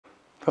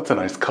That's a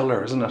nice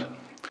colour, isn't it?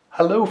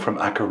 Hello from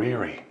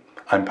Akureyri.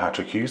 I'm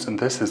Patrick Hughes and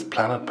this is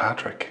Planet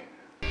Patrick.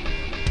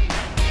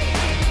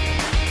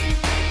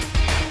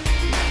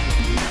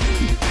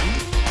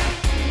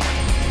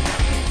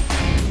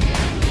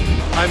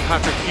 I'm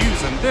Patrick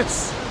Hughes and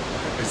this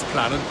is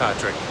Planet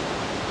Patrick.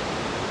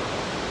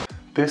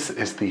 This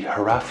is the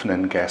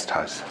Hrafninn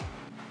Guesthouse.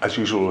 As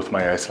usual with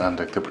my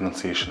Icelandic, the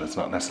pronunciation is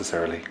not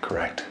necessarily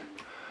correct.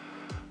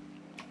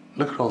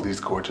 Look at all these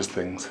gorgeous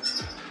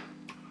things.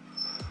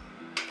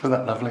 Isn't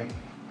that lovely?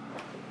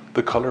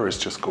 The colour is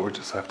just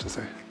gorgeous, I have to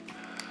say.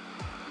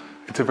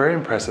 It's a very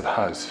impressive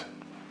house.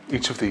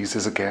 Each of these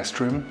is a guest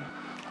room.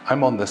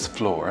 I'm on this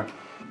floor.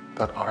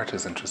 That art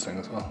is interesting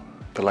as well.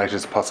 The light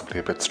is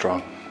possibly a bit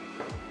strong.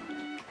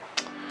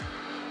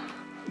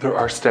 There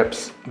are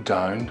steps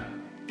down.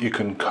 You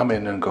can come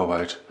in and go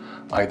out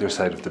either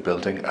side of the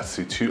building as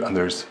suits you, and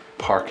there's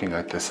parking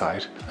out this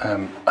side.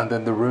 And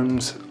then the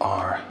rooms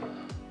are...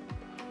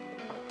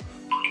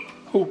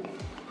 Oh!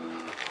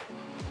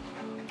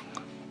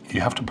 You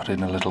have to put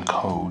in a little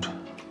code.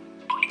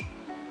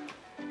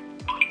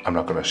 I'm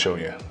not going to show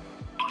you.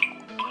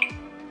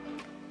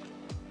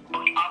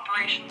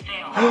 Operation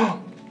failed.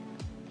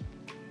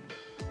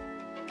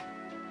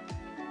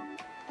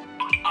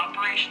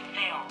 Operation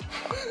failed.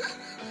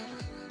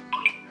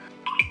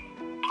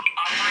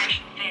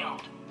 Operation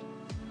failed.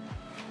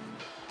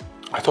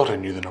 I thought I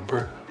knew the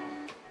number.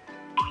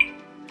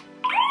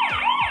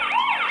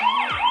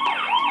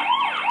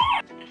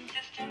 The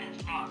system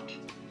is locked.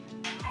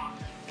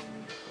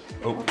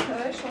 Oh.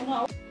 Okay, so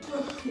now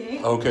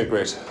Okay,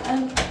 great.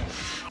 and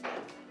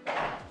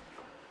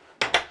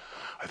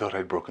I thought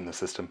I'd broken the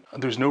system.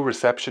 And there's no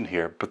reception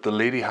here, but the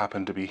lady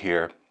happened to be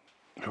here,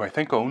 who I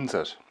think owns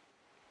it.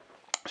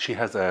 She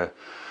has a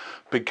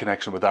big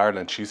connection with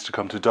Ireland. She used to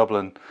come to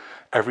Dublin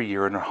every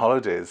year on her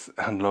holidays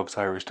and loves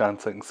Irish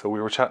dancing, so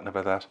we were chatting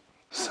about that.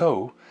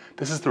 So,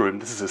 this is the room.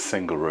 This is a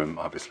single room,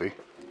 obviously,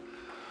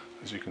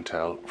 as you can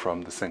tell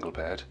from the single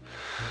bed.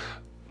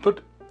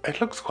 But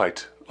it looks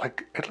quite,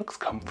 it looks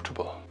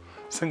comfortable.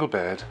 Single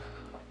bed.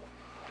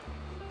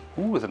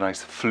 Ooh, with a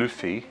nice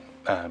fluffy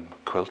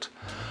quilt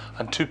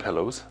and 2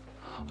 pillows.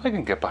 I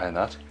can get behind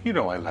that. You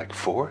know I like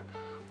 4,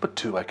 but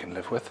 2 I can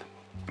live with.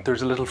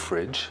 There's a little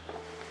fridge.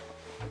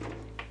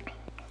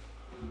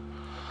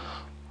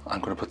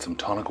 I'm going to put some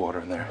tonic water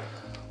in there.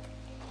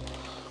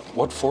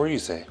 What for, you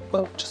say?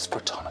 Well, just for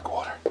tonic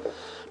water.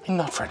 I mean,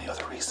 not for any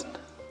other reason.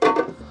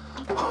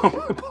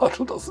 Oh, my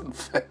bottle doesn't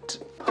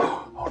fit.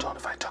 Hold on,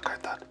 if I took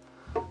out that.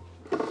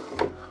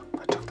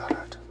 I took that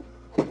out.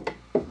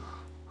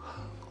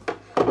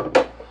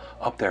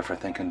 Up there for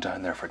thinking,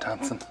 down there for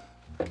dancing.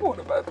 What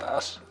about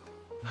that?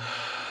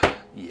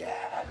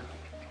 Yeah.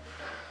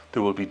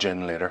 There will be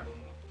gin later.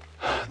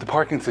 The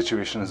parking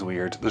situation is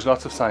weird. There's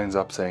lots of signs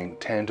up saying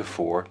 10 to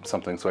 4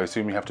 something, so I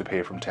assume you have to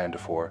pay from 10 to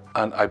 4.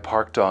 And I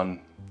parked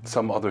on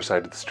some other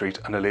side of the street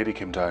and a lady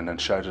came down and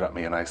shouted at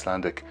me in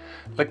Icelandic,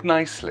 like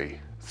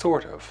nicely,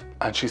 sort of.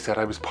 And she said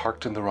I was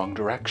parked in the wrong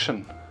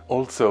direction.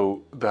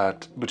 Also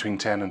that between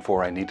 10 and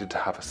 4 I needed to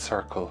have a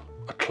circle,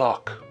 a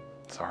clock,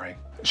 sorry.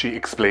 She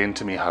explained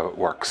to me how it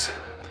works.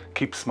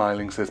 Keep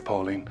smiling, says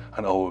Pauline,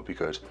 and oh, it'll be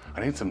good.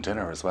 I need some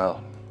dinner as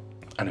well.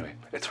 Anyway,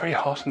 it's very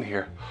hot in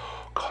here.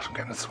 God, I'm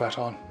getting a sweat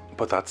on.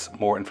 But that's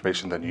more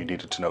information than you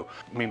needed to know.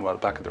 Meanwhile,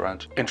 back at the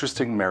ranch.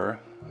 Interesting mirror.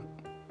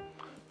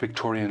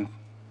 Victorian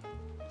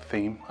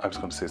theme. I was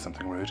going to say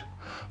something rude,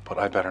 but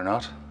I better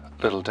not.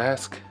 Little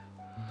desk.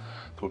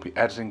 There will be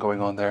editing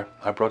going on there.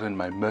 I brought in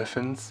my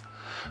muffins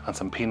and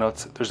some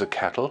peanuts. There's a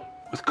kettle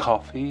with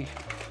coffee.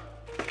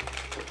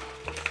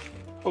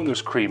 Oh, and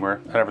there's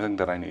creamer and everything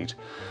that I need.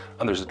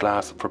 And there's a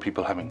glass for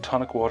people having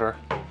tonic water.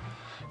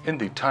 In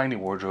the tiny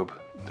wardrobe,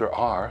 there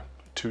are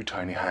 2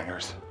 tiny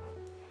hangers.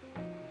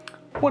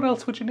 What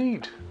else would you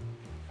need?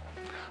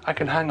 I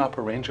can hang up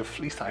a range of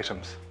fleece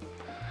items.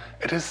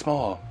 It is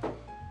small.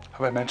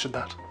 Have I mentioned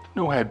that?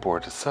 No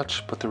headboard as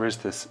such, but there is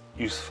this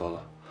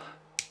useful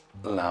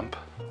lamp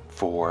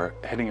for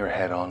hitting your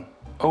head on.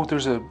 Oh,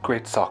 there's a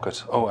great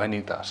socket. Oh, I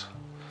need that.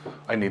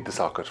 I need the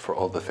socket for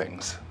all the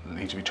things that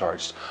need to be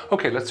charged.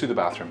 Okay, let's do the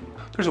bathroom.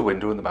 There's a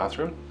window in the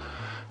bathroom.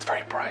 It's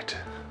very bright.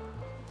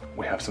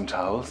 We have some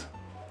towels.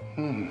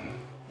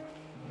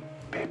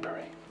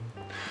 Papery.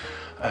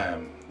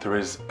 There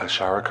is a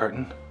shower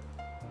curtain,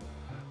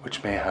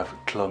 which may have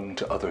clung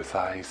to other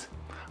thighs.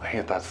 I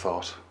hate that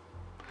thought.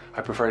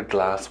 I prefer a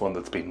glass one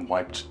that's been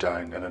wiped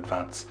down in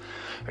advance.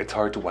 It's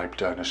hard to wipe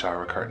down a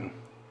shower curtain.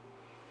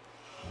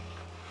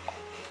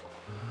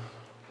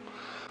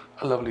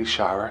 A lovely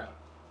shower.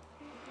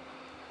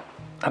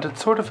 And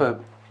it's sort of a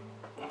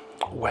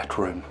wet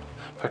room.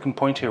 If I can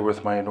point here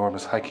with my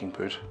enormous hiking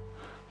boot.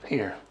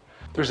 Here.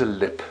 There's a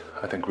lip,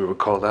 I think we would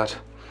call that,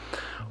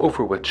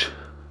 over which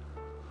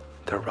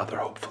they're rather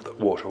hopeful that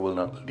water will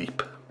not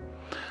leap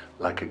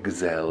like a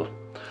gazelle.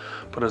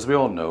 But as we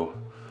all know,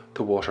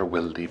 the water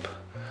will leap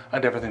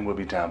and everything will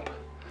be damp.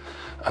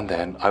 And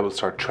then I will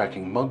start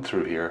trekking mud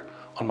through here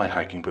on my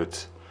hiking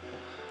boots.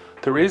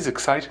 There is,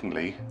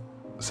 excitingly,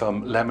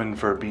 some lemon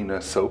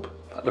verbena soap.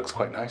 That looks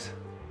quite nice.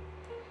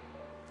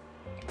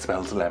 It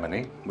smells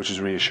lemony, which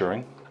is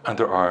reassuring. And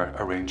there are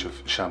a range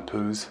of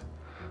shampoos.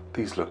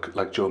 These look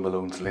like Joe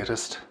Malone's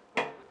latest.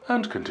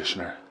 And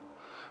conditioner,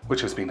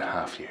 which has been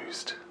half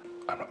used.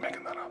 I'm not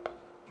making that up.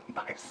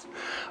 Nice.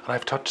 And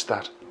I've touched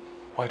that.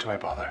 Why do I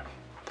bother?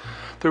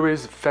 There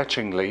is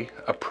fetchingly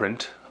a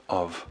print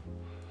of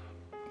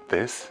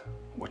this,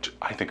 which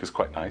I think is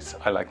quite nice.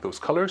 I like those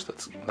colors.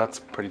 That's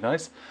pretty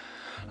nice.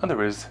 And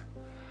there is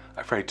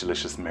a very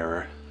delicious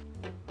mirror.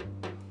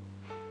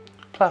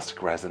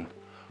 Plastic resin.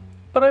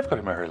 But I've got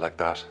a mirror like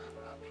that.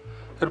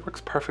 It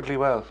works perfectly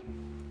well.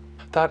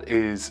 That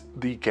is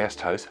the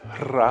guest house,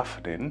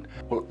 Hrafninn.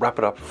 We'll wrap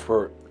it up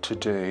for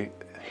today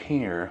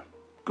here.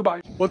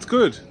 Goodbye. What's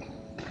good?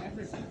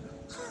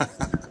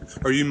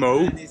 Are you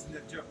Mo?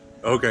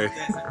 Okay.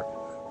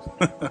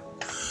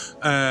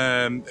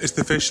 Is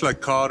the fish like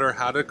cod or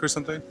haddock or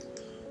something?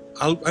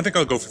 I think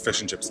I'll go for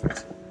fish and chips,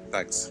 mate.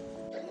 Thanks.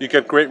 You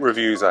get great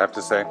reviews, I have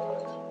to say.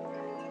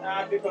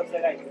 People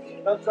say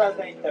like, don't trust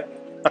the internet.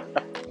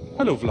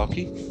 Hello,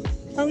 Vlocky.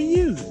 How are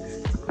you?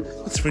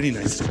 That's really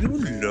nice of you.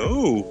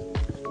 Hello.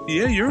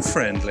 Yeah, you're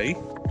friendly.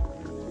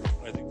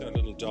 I think that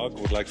little dog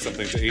would like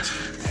something to eat.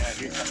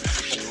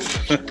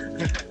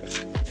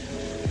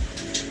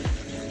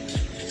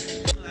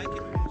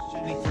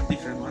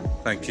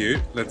 Thank you.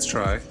 Let's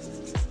try.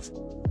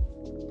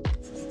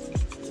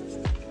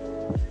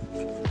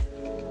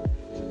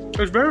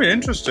 It's very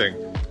interesting.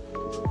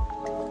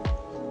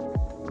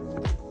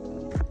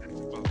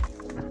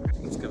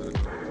 Let's give it a go.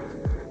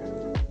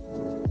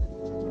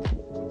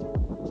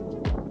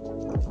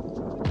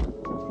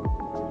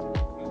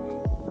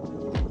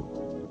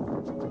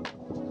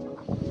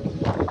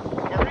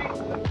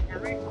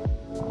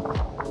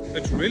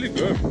 It's really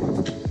good.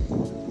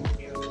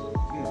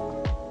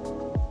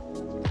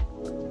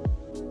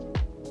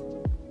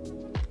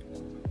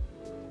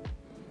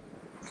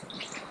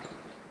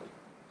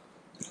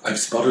 I've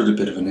spotted a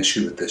bit of an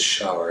issue with this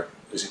shower,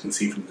 as you can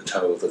see from the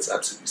towel that's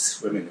absolutely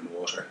swimming in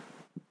water.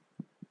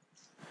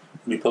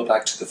 When you pull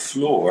back to the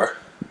floor,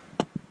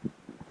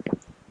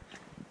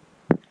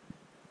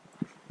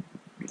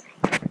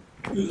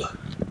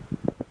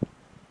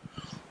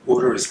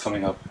 water is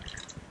coming up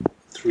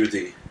through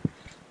the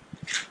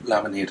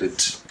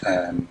laminated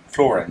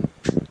flooring.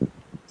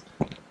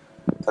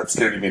 That's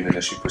clearly been an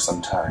issue for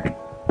some time.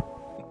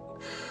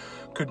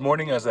 Good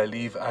morning as I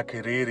leave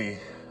Akureyri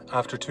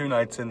after 2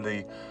 nights in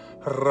the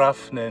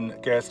Hrafninn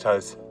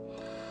Guesthouse.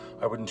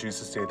 I wouldn't choose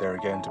to stay there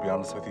again, to be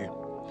honest with you.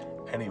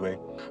 Anyway,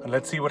 and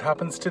let's see what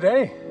happens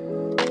today.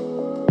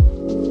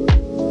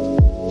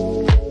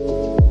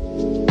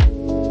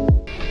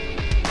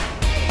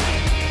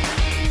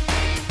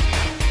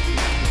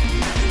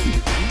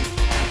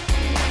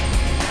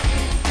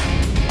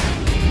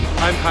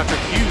 I'm Patrick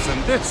Hughes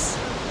and this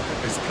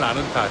is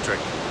Planet Patrick.